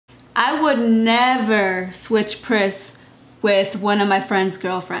I would never switch Priss with one of my friend's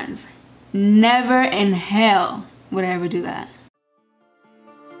girlfriends. Never in hell would I ever do that.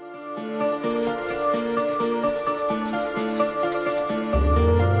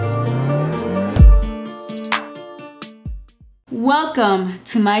 Welcome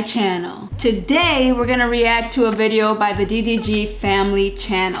to my channel. Today we're gonna react to a video by the DDG family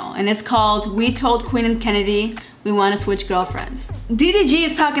channel, and it's called We Told Queen and Kennedy We Want to Switch Girlfriends. DDG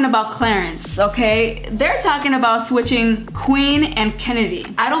is talking about Clarence, okay? They're talking about switching Queen and Kennedy.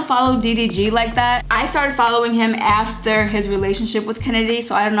 I don't follow DDG like that. I started following him after his relationship with Kennedy,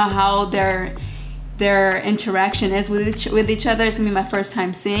 so I don't know how their interaction is with each other. It's gonna be my first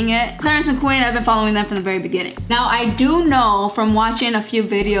time seeing it. Clarence and Queen, I've been following them from the very beginning. Now, I do know from watching a few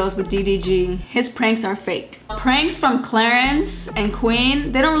videos with DDG, his pranks are fake. Pranks from Clarence and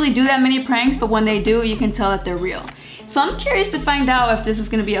Queen, they don't really do that many pranks, but when they do, you can tell that they're real. So I'm curious to find out if this is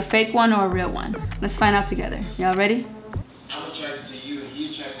gonna be a fake one or a real one. Let's find out together. Y'all ready? I'm attracted to you and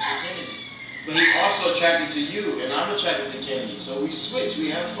he attracted to Kennedy. But he also attracted to you and I'm attracted to Kennedy. So we switch, we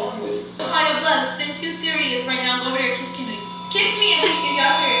have fun with it. Higher blood, since you're serious right now, go over there and kiss Kennedy. Kiss me and if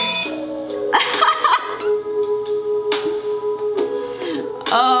y'all serious.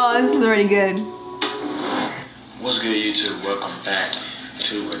 Oh, this is already good. What's good, YouTube? Welcome back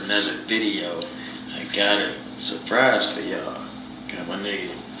to another video. I got a surprise for y'all. Got my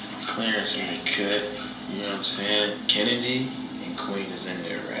nigga Clarence in the cut. You know what I'm saying? Kennedy and Queen is in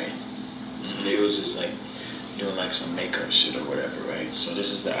there, right? So they was just like doing like some makeup shit or whatever, right? So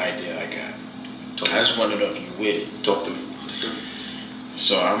this is the idea I got. I just want to know if you with it. Talk to me.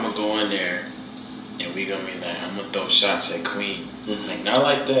 So I'm gonna go in there and we gonna be like, I'm gonna throw shots at Queen. Like, not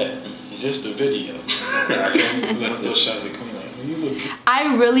like that. It's just a video. I'm gonna throw shots at Queen. Like, you look.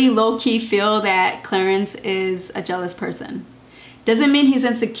 I really low-key feel that Clarence is a jealous person. Doesn't mean he's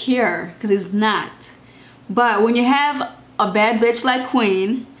insecure, because he's not. But when you have a bad bitch like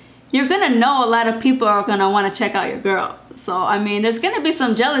Queen, you're gonna know a lot of people are gonna wanna check out your girl. So, I mean, there's gonna be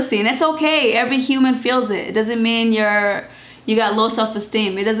some jealousy, and it's okay. Every human feels it. It doesn't mean you got low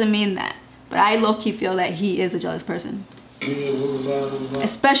self-esteem. It doesn't mean that. But I low-key feel that he is a jealous person.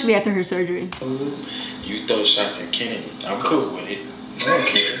 Especially after her surgery. You throw shots at Kennedy. I'm cool with it.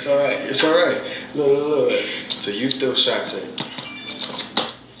 Okay, it's alright. It's alright. Look. So you throw shots at.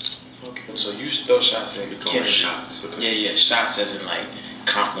 Okay. So you throw shots at Kennedy. Shots. Yeah. Shots as in like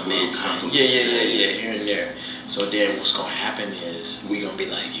compliments. Yeah. Here and there. So then what's gonna happen is we gonna be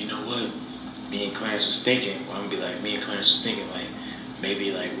like, you know what? Me and Clarence was thinking. Well, I'm gonna be like, me and Clarence was thinking like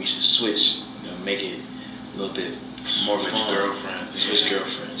maybe like we should switch. You know, make it a little bit more fun. Girlfriends. Switch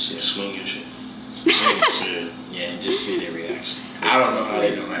girlfriends. Yeah. Swinging shit. Yeah, and just see their reaction. I don't know how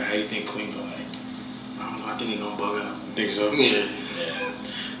they gonna like. How you think Queen gonna like? I don't know. I think he gonna bug out. Think so? Yeah.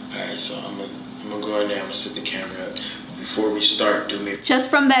 Alright, so I'm gonna go in there. I'm gonna set the camera up. Before we start, do me. Just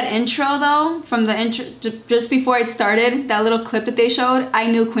from that intro though, from the intro, just before it started, that little clip that they showed, I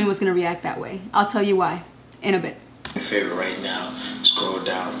knew Queen was gonna react that way. I'll tell you why in a bit. My favorite right now, scroll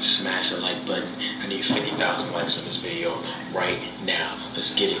down and smash the like button. I need 50,000 likes on this video right now.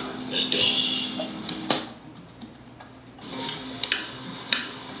 Let's get it. Let's do it.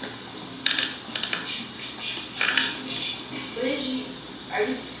 Why are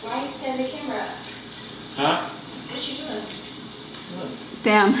you setting the camera up? Huh? What you doing?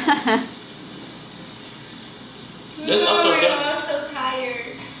 Damn. I'm so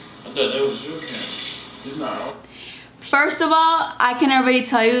tired. I thought that was your camera. It's not. First of all, I can already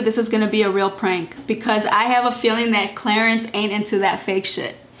tell you this is gonna be a real prank because I have a feeling that Clarence ain't into that fake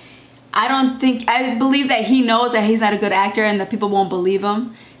shit. I believe that he knows that he's not a good actor and that people won't believe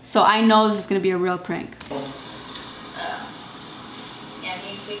him. So I know this is gonna be a real prank. Yeah,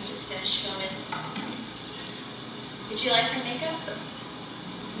 me and Queen just finished filming. Did you like her makeup?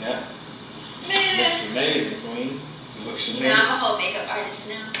 Yeah. Looks amazing, Queen. Looks amazing. I'm a whole makeup artist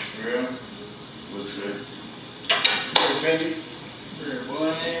now. Real? Looks good. Fendi?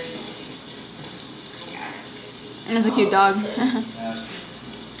 Boy, And it's a cute dog.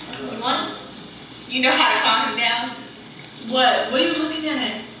 You know how to calm him down? What? What are you looking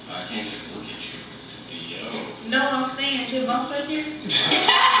at? I can't just look at you. Yo. No, I'm saying, your bumps right here?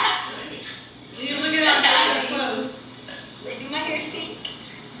 You looking at close. Do my hair stink?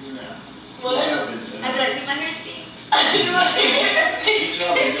 No. What? I said, do my hair stink? Do my hair You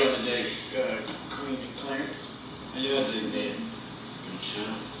told me the other day, Queen and Clarence. And you other day,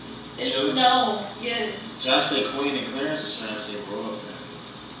 chill. No, yeah. Should I say Queen and Clarence or should I say Royal Family?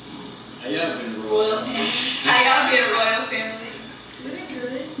 How y'all been Royal Family? How y'all been Royal Family? Living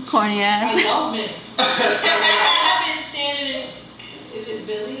good. Corny ass. I love it. I've been Shannon. Is it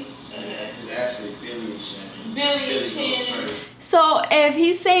Billy? Billy? It's actually Billy and Shannon. Billy and goes Shannon. first. So if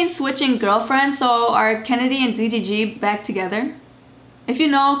he's saying switching girlfriends, so are Kennedy and DDG back together? If you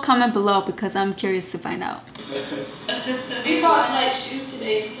know, comment below because I'm curious to find out. We bought like shoes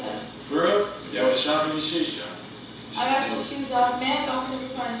today. So. Bro, y'all was shopping the shoes, y'all. I got some shoes off. Man, don't come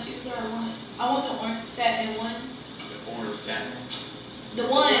to find the shoes that I want. I want the orange satin ones. The orange satin. The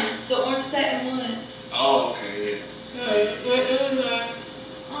orange satin ones. Oh, okay, yeah.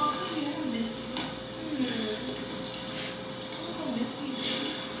 Oh, come here, I miss you. I miss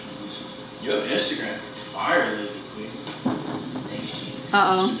you. Your Instagram fire lately, Queen.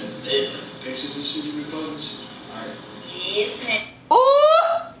 Uh-oh. Pictures and shit you been posting? Alright. Yes, man.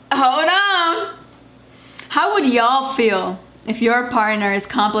 Ooh, hold on. How would y'all feel if your partner is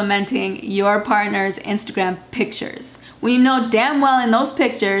complimenting your partner's Instagram pictures when you know damn well in those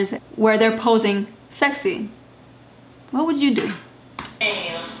pictures where they're posing sexy? What would you do?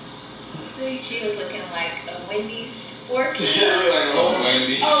 Damn. She was looking like a Wendy's fork. Yeah, like a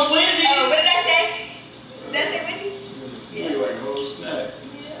Wendy's. Oh, Wendy. Oh, what did I say? Did I say Wendy's? Yeah, like a whole snack.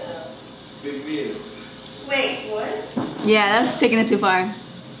 Yeah. Big meal. Wait, what? Yeah, that's taking it too far.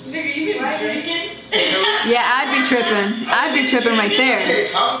 Nigga, you been drinking? Yeah, I'd be tripping. I'd be tripping right there.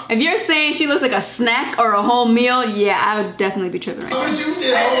 If you're saying she looks like a snack or a whole meal, yeah, I would definitely be tripping right there. You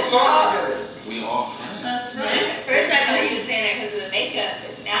did a whole song together. We all friends. That's right. First I thought you were saying that because of the makeup,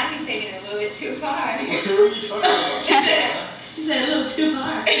 but now I can take it a little bit too far. What are you talking about? She said a little too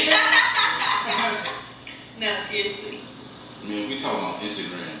hard. No, seriously. Man, we talking about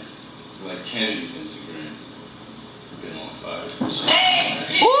Instagrams. Like Kennedy's Instagram. Been on fire.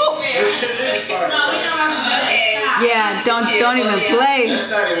 Hey! Ooh! This shit is fire. No, we know how to Okay. Yeah, don't even play. That's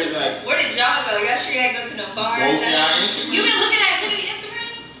not even like. Where did y'all go? Y'all sure y'all go to no bar? Both y'all Instagram. You been looking at Kennedy's Instagram?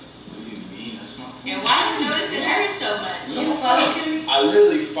 What do you mean? That's my And why are you noticing her so much? You follow Kenny? I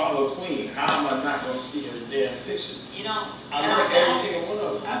literally follow Queen. How am I not gonna see her damn pictures? You don't. I like every single one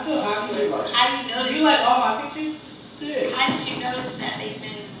of them. I feel awkward. Like, How you notice? You like all my pictures? yeah. How did you notice that they've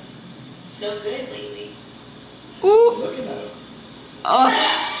been so good lately? Ooh. Looking at them. Oh.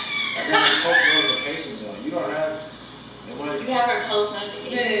 I got the post notifications on. You don't have. You have her post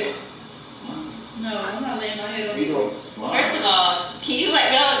notifications. Yeah. No, I'm not laying my head on You you. don't. First of all, can you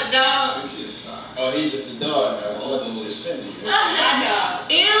let go of the dog? It's just Oh, he's just a dog. I thought this was Fendi. My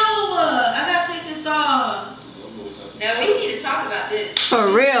dog. Ew! I gotta take this off. No, we need to talk about this. For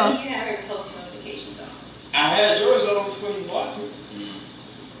real. You have her post notifications on. I had yours on before you blocked me.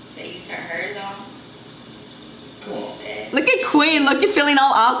 So you turn hers on. Come on. Said. Look at Queen, look, you're feeling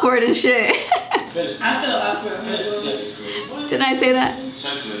all awkward and shit. Finish. I feel awkward. Finish the sentence, Queen. Didn't I say that?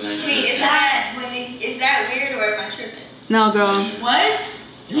 Essentially, Wait, is that weird or am I tripping? No, girl. What?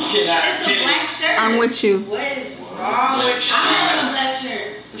 You cannot. It's a black shirt. I'm with you. What is wrong with I have a you? black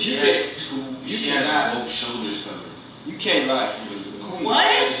shirt. She You has can't- two. you She has cannot- both shoulders covered. You can't lie. Queen What?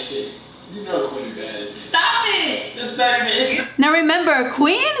 bad as shit. You know Queen bad as shit. Stop it! That's not even. It's Now remember,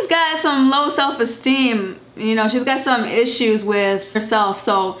 Queen's got some low self-esteem. You know, she's got some issues with herself.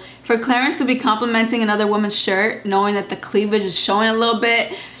 So for Clarence to be complimenting another woman's shirt, knowing that the cleavage is showing a little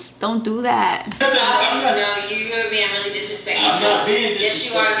bit, don't do that. I'm not, No, you're being really disrespectful. I'm not being Yes,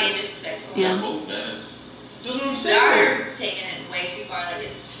 you are disrespectful. being disrespectful. Yeah. They're both bad. That's what I'm Y'all saying. are taking it way too far. Like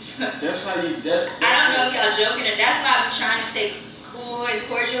it's. That's how you. That's. I don't know if y'all joking or that's why I'm trying to stay cool and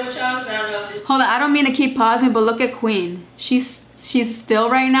cordial with y'all. Cause I don't know if this. Hold on, I don't mean to keep pausing, but look at Queen. She's still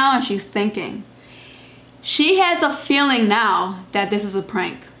right now and she's thinking. She has a feeling now that this is a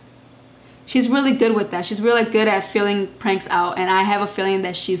prank. She's really good with that. She's really good at feeling pranks out, and I have a feeling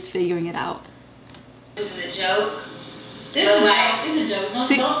that she's figuring it out. This is a joke. This But is like, it's a joke. Don't,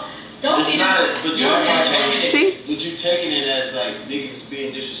 See- don't It's be not. But you're not taking it. See? But you taking it as like niggas is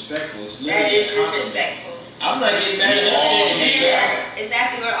being disrespectful. It's that literally is a compliment. disrespectful. I'm not getting mad at that shit. Yeah,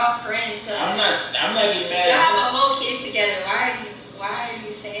 exactly. We're all friends. So I'm not getting mad y'all have a at whole kid together. Why are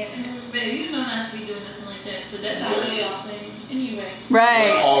you saying that? Babe, you know not to be doing nothing like that. So that's how they all think. Anyway. Right.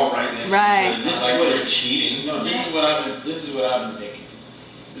 All right. Then. Right. This is like they're cheating. No, this is what I've been thinking.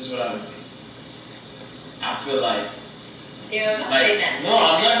 This is what I've been thinking. I feel like Daryl, don't say that. no,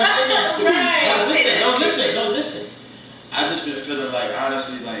 I'm not gonna say that. Stupid. Right. No, Don't say listen, that. no, listen. I've just been feeling like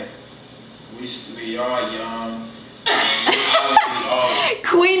honestly like we are young. And obviously all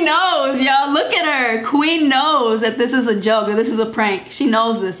Queen knows, y'all. Look at her. Queen knows that this is a joke, that this is a prank. She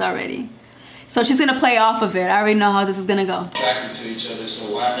knows this already. So she's gonna play off of it. I already know how this is gonna go. attracted to each other,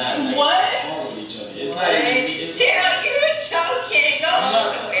 so why not like What? fall with each other? It's not even. It's, Daryl, you're joking. Go I'm on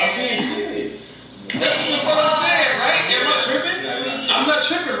not. somewhere. I'm being serious. That's what I'm saying, right? Am I tripping? I'm not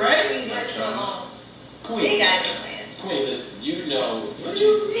tripping, right? Leave us alone. They Queen. got a plan. Queen, listen. You know. What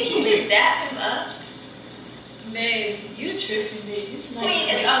you think? Just dap him up. Babe, you tripping, babe.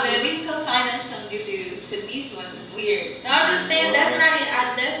 It's all good. We can go find us some new dudes, because these ones is weird. No, I'm just saying, that's not it.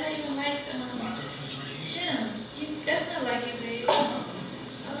 That's not even like, My girlfriend's right here. yeah. That's not like you, babe. I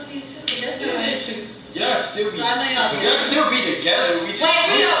love you too, but that's not like you. Y'all still be. So I know y'all Y'all still be together. We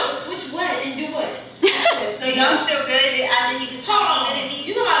just. Which what? And do what? So y'all still good after he just complimented me?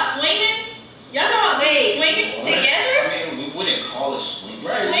 You know about swinging? Y'all know about swinging together? I mean, we wouldn't call it swing.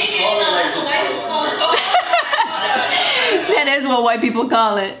 Right. Swinging, no, that's what white people call it. That is what white people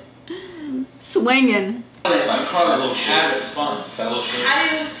call it. Swinging. I call it Fellowship. having fun. Fellowship. I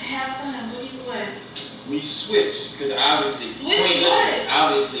didn't have fun. What do you want? We switched because obviously. Switch Queen, what? listen,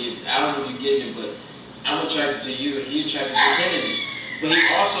 obviously, I don't know if you get it, but I'm attracted to you and he attracted to Kennedy. But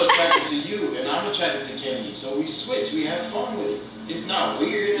he also attracted to you and I'm attracted to Kennedy. So we switch. We have fun with it. It's not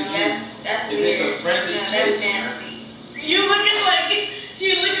weird. That's if weird. it's a friendly No, switch. that's nasty. You looking like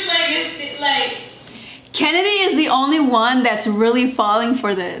it's like. Kennedy is the only one that's really falling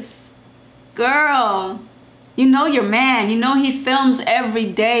for this. Girl, you know your man. You know he films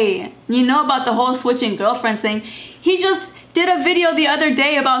every day. You know about the whole switching girlfriends thing. He just did a video the other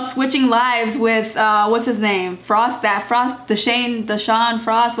day about switching lives with, what's his name? Deshaun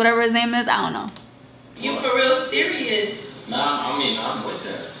Frost, whatever his name is. I don't know. You for real serious? Nah, I mean, I'm with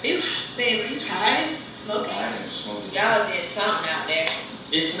that. Babe, are you high? Smoking? I ain't smoking. Y'all did something out there.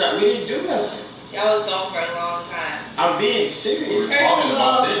 It's not. We didn't do nothing. Y'all was gone for a long time. I'm being serious. We're talking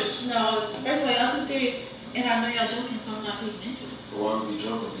about this. No, first of all, y'all too serious. And I know y'all joking, so I'm not taking into it. But why would we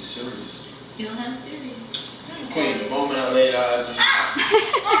joke? Be serious. You don't have to be serious. Queen, the moment I laid eyes on you.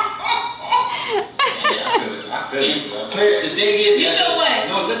 I feel it. Claire, the thing is. You know what?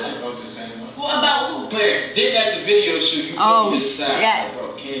 No, listen. I'm just saying. Well, about who? Claire, did at the video shoot, you Oh, put me to the side. yeah. Like,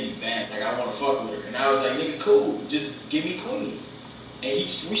 bro, Kennedy bad. Like, I want to fuck with her. And I was like, nigga, cool. Just give me Queen. And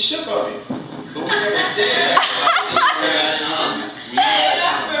we shook on it. But we never said that.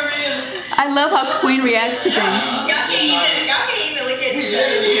 Not for real. I love how Queen reacts to things. Y'all can't even look at We each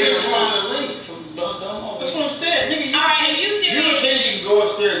literally other. trying to link. That's what I'm saying. Nigga, Alright, are you you and serious? Kennedy can go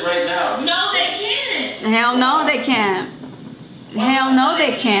upstairs right now. No, they can't. Hell no, they can't. Hell no,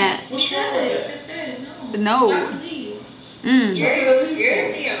 they can't. What's wrong with that? No. Why would you?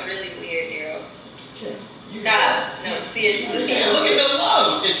 You're being really weird, Daryl. Stop. No, seriously. Look at the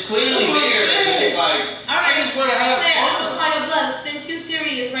love. It's clearly there. It's like, Alright, just wanna have I'm fun. gonna call your bluff. Since you're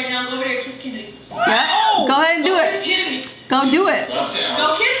serious right now, go over there and kiss Kennedy. Yep. Go ahead and do it. Kennedy. Go do it. I'm saying,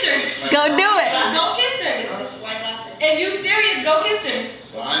 Go kiss her. Go do it. Go kiss her. It's a swipe off the- If you serious, go kiss her.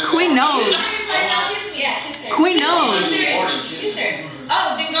 Queen knows. Serious right now, kiss me. Yeah, kiss her. Queen knows. Kiss her.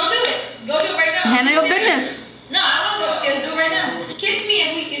 Oh, then go do it. Go do it right now. Handle your business. No, I want to go upstairs. Do it right now. Kiss me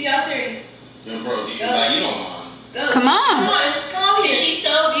if y'all serious. yo, bro, you don't mind. Go. Come Come on. on. Come over Since here. she's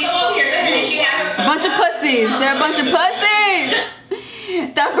so beautiful. Come over here. Since you have A her. bunch of pussies. They're a bunch of pussies.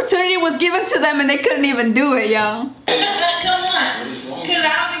 The opportunity was given to them and they couldn't even do it, yo. Come on. Because I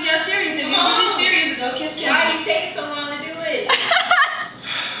don't think y'all serious. If you're really serious, go kiss Why are Kennedy. you taking so long to do it?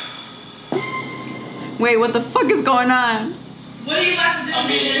 Wait, what the fuck is going on? What do you like to do? I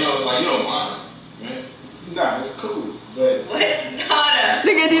mean, you don't mind, right? Nah, it's cool. But What? Nada.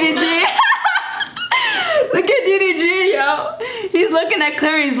 Look at DDG. Look at DDG, yo. He's looking at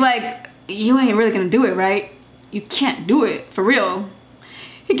Claire. He's like, you ain't really gonna do it, right? You can't do it, for real.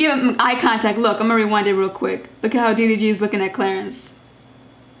 He gave him eye contact. Look, I'm gonna rewind it real quick. Look at how DDG is looking at Clarence.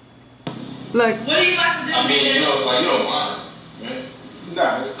 Look. What do you like to do? I mean, you don't mind, right?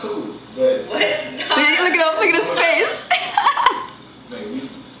 nah, it's cool. But What? Look at his face. like, we,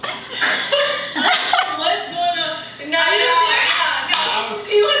 What's going on? No.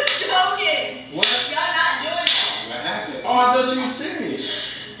 He was joking. what? Y'all not doing that. What happened? Oh, I thought you were serious.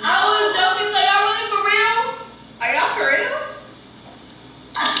 I was joking. So y'all really for real? Are y'all for real?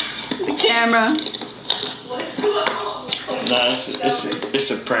 The camera. What's going on? Nah, it's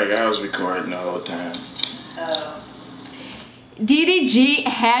a prank. I was recording the whole time. DDG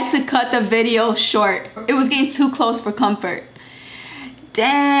had to cut the video short. It was getting too close for comfort.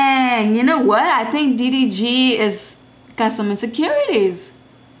 Dang, you know what? I think DDG is got some insecurities.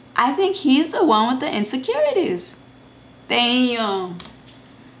 I think he's the one with the insecurities. Damn.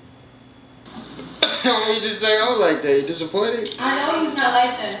 Why you just say oh like that? You disappointed? I know he's not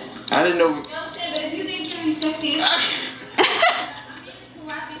like that. I didn't know. You know what I'm saying? But if you think Kennedy's sexy,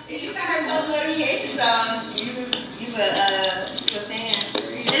 If you got her post notifications on, you a fan.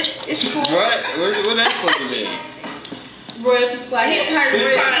 It's cool. What? What that supposed to be? royalty squad. He part of the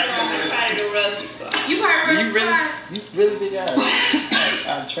royalty I'm squad. part of the royalty squad. You part of the royalty squad? You really think I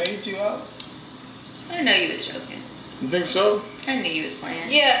trained you out? I didn't know you was joking. You think so? I knew you was playing.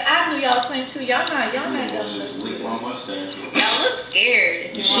 Yeah, I knew y'all was playing too. Y'all not Just lick my mustache. Y'all look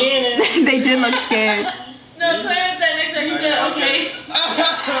scared. Shannon. They did look scared. No, Clarence said next time. He said, okay.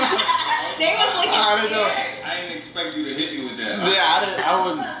 They was looking I don't know. scared. I didn't expect you to hit me with that. Yeah, I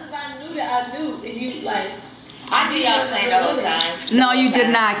wouldn't. Because I knew that I knew. And you like, I knew y'all was playing the whole time. No, you did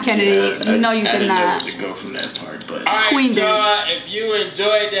not, Kennedy. No, you I did didn't know not. where to go from that part, but. Alright, Queen did. y'all, if you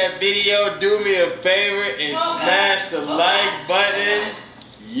enjoyed that video, do me a favor and smash the like button.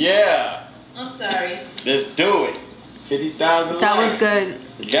 Yeah, I'm sorry. let's do it. 50,000 That was likes. good.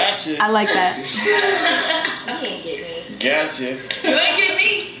 Gotcha. I like that. You can't get me. Gotcha. You ain't get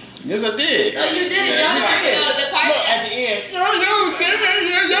me. Yes, I did. Oh, you did it. Yeah, Y'all did it. No, the part Look, at the end. Yo, y'all said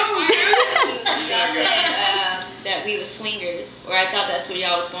that we were swingers, or I thought that's where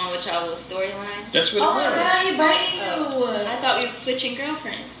y'all was going with y'all little storyline. That's what Oh it my was. God, he biting you. I thought we were switching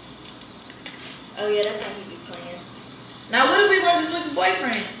girlfriends. Oh yeah, that's how you be playing. Now, what if we want to switch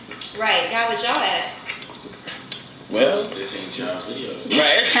boyfriends? Right, how would y'all act? Well, this ain't y'all's video.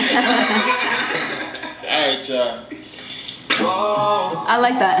 Right. Alright, y'all. I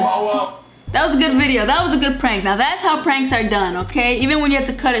like that. That was a good video. That was a good prank. Now that's how pranks are done, okay? Even when you have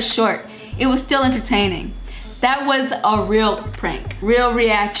to cut it short, it was still entertaining. That was a real prank. Real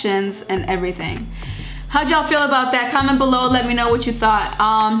reactions and everything. How'd y'all feel about that? Comment below, let me know what you thought.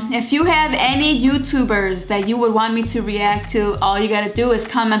 If you have any YouTubers that you would want me to react to, all you gotta do is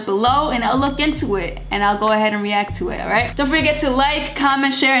comment below and I'll look into it and I'll go ahead and react to it, all right? Don't forget to like,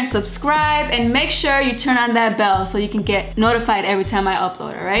 comment, share, and subscribe, and make sure you turn on that bell so you can get notified every time I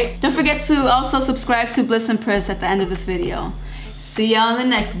upload, all right? Don't forget to also subscribe to Bliss and Priss at the end of this video. See y'all in the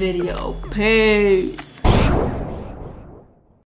next video. Peace.